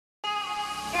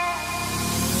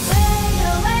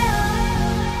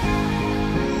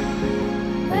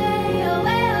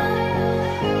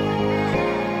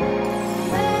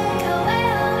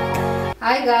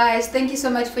Hi guys, thank you so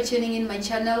much for tuning in my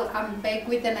channel. I'm back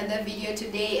with another video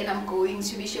today and I'm going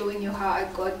to be showing you how I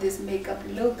got this makeup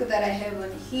look that I have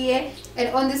on here.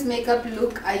 And on this makeup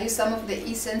look I use some of the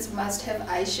Essence must have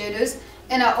eyeshadows,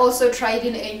 and I also tried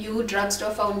in a new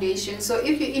drugstore foundation. So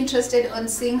if you're interested on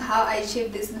seeing how I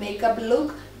achieve this makeup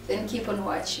look, then keep on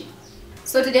watching.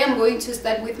 So today I'm going to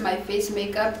start with my face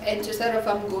makeup, and to start off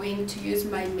I'm going to use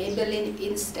my Maybelline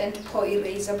Instant Pore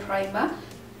Eraser Primer.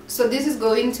 So this is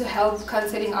going to help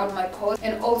cancelling out my pores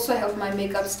and also help my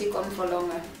makeup stick on for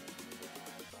longer.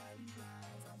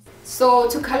 So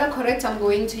to color correct, I'm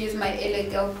going to use my LA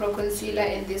Girl Pro Concealer,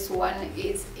 and this one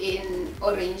is in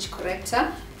Orange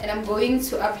Corrector, and I'm going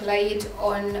to apply it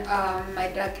on my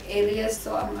dark areas.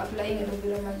 So I'm applying a little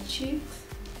bit on my cheeks,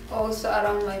 also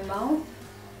around my mouth,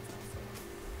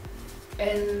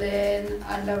 and then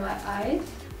under my eyes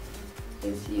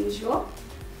as usual.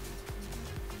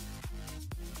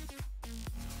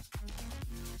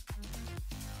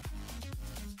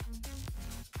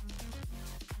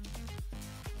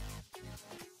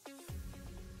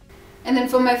 And then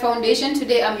for my foundation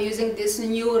today, I'm using this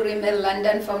new Rimmel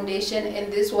London foundation,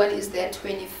 and this one is their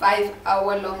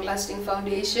 25-hour long-lasting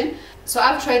foundation. So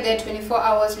I've tried their 24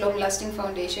 hours long-lasting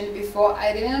foundation before.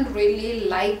 I didn't really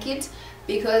like it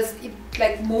because it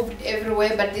like moved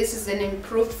everywhere, but this is an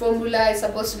improved formula. It's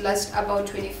supposed to last about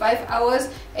 25 hours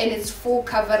and it's full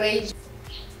coverage.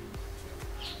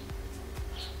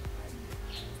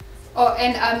 Oh,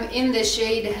 and I'm in the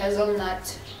shade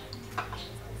Hazelnut.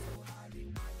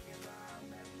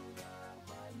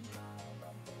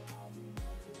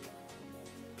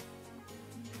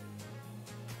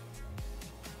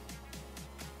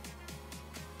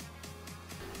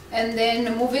 And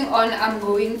then moving on, I'm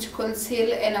going to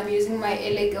conceal, and I'm using my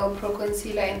LA Girl Pro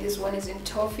Concealer, and this one is in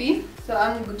Toffee. So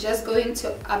I'm just going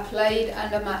to apply it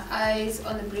under my eyes,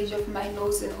 on the bridge of my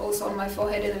nose, and also on my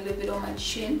forehead and a little bit on my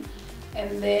chin.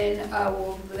 And then I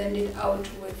will blend it out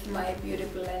with my beauty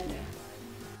blender.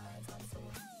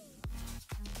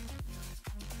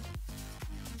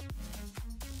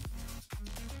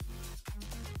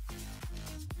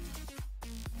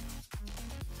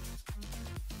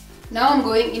 Now I'm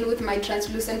going in with my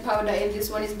translucent powder, and this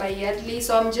one is by Yardley.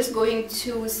 So I'm just going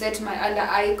to set my under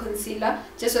eye concealer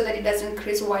just so that it doesn't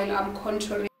crease while I'm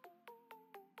contouring.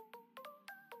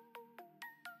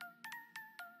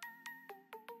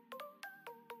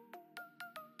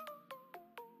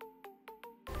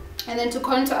 And then to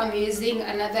contour, I'm using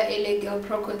another LA Girl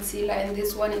Pro Concealer, and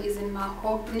this one is in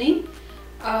Mahogney.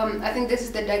 I think this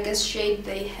is the darkest shade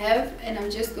they have, and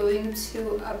I'm just going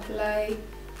to apply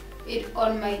it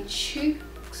on my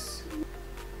cheeks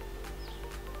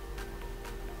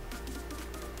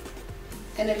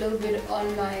and a little bit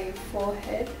on my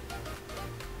forehead.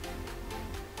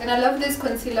 And I love this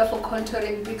concealer for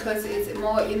contouring because it's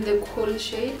more in the cool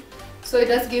shade, so it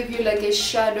does give you like a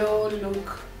shadow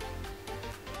look.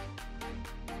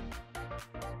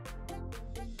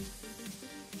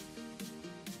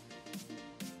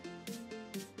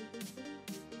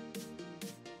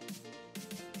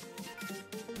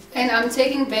 And I'm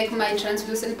taking back my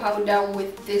translucent powder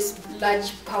with this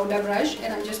large powder brush,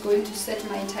 and I'm just going to set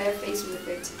my entire face with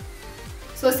it.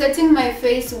 So setting my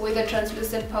face with a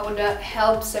translucent powder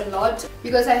helps a lot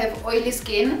because I have oily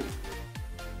skin.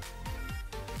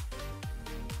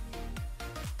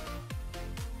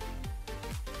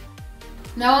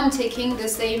 Now I'm taking the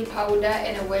same powder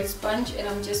and a wet sponge, and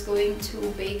I'm just going to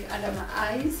bake under my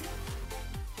eyes.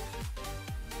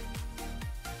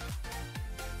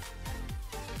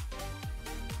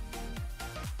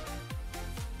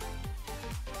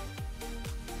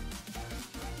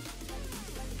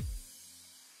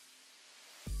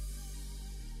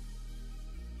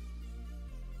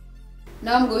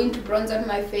 Now I'm going to bronze out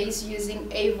my face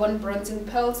using Avon bronzing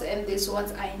pearls, and these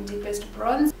ones are in deepest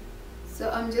bronze. So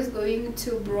I'm just going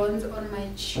to bronze on my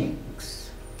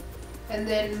cheeks and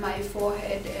then my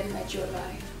forehead and my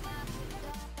jawline.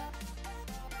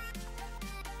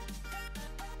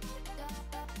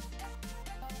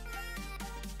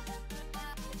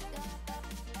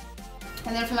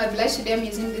 And then for my blush today, I'm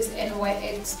using this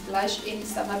NYX blush in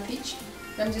Summer Peach.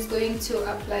 I'm just going to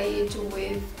apply it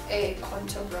with a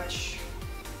contour brush.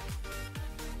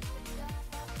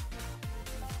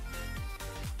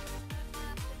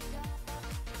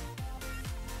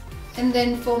 And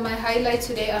then for my highlight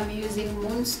today, I'm using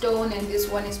Moonstone, and this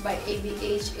one is by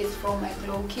ABH. It's from my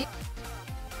Glow Kit.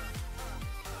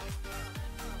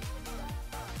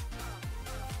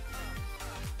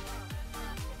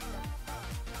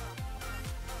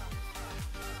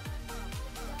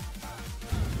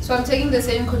 So I'm taking the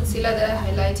same concealer that I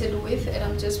highlighted with, and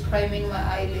I'm just priming my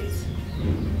eyelids.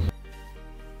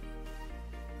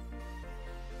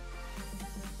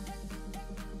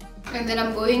 And then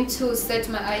I'm going to set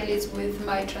my eyelids with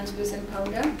my translucent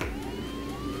powder.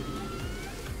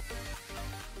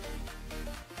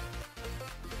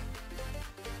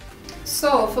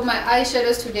 So for my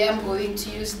eyeshadows today, I'm going to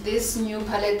use this new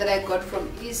palette that I got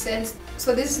from Essence.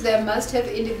 So this is their must-have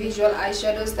individual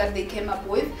eyeshadows that they came up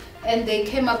with, and they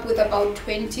came up with about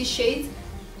 20 shades,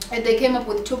 and they came up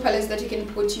with 2 palettes that you can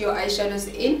put your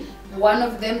eyeshadows in. One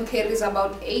of them carries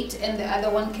about 8 and the other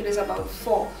one carries about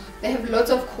 4. They have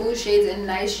lots of cool shades and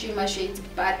nice shimmer shades,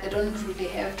 but they don't really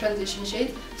have transition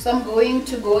shades. So I'm going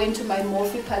to go into my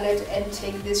Morphe palette and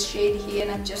take this shade here,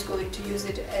 and I'm just going to use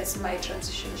it as my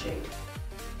transition shade.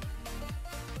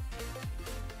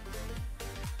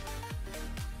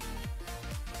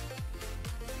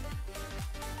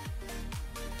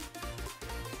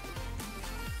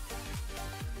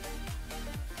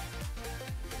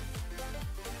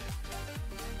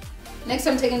 Next,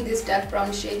 I'm taking this dark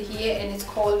brown shade here, and it's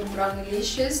called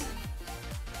Brownie'licious.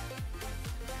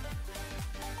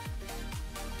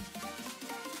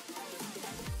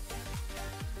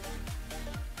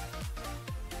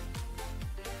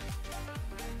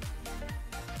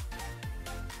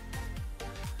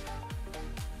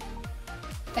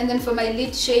 And then for my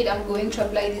lid shade, I'm going to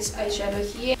apply this eyeshadow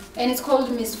here, and it's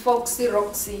called Miss Foxy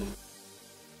Roxy.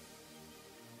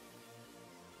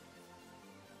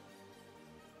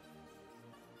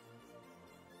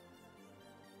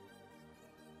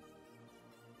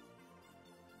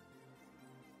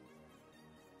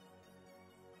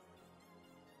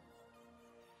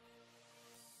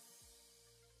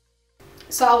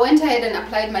 So I went ahead and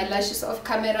applied my lashes off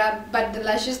camera, but the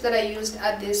lashes that I used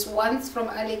are these ones from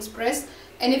AliExpress.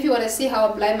 And if you want to see how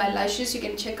I apply my lashes, you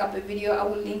can check up a video. I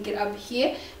will link it up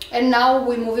here. And now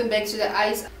we're moving back to the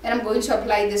eyes, and I'm going to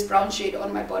apply this brown shade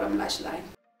on my bottom lash line.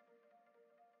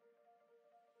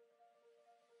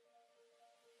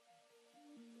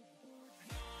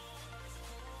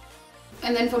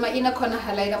 And then for my inner corner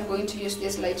highlight, I'm going to use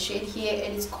this light shade here,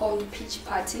 and it's called Peach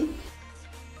Party.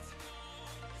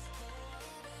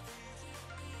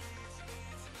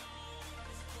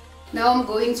 Now I'm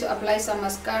going to apply some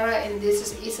mascara, and this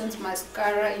is Essence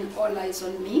mascara in All Eyes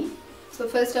on Me. So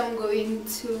first I'm going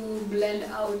to blend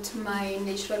out my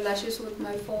natural lashes with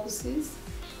my falsies.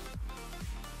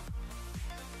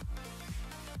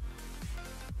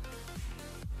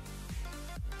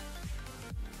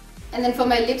 And then for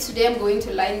my lips today, I'm going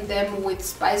to line them with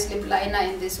Spice Lip Liner,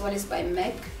 and this one is by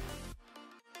MAC.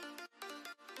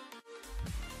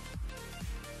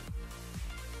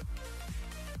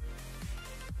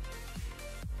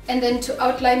 And then to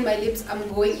outline my lips, I'm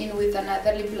going in with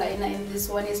another lip liner, and this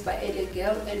one is by LA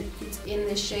Girl, and it's in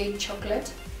the shade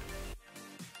Chocolate.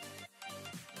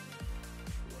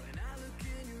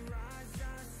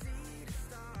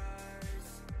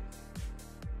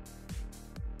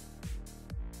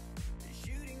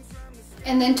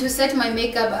 And then to set my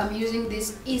makeup, I'm using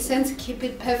this Essence Keep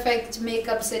It Perfect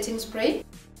makeup setting spray.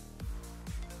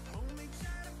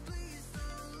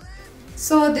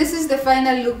 So this is the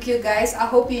final look, you guys. I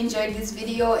hope you enjoyed this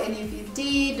video, and if you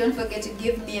did, don't forget to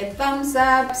give me a thumbs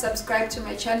up, subscribe to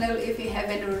my channel if you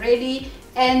haven't already,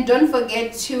 and don't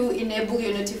forget to enable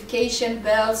your notification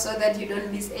bell so that you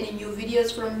don't miss any new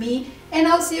videos from me. And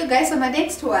I'll see you guys on my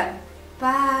next one.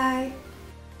 Bye.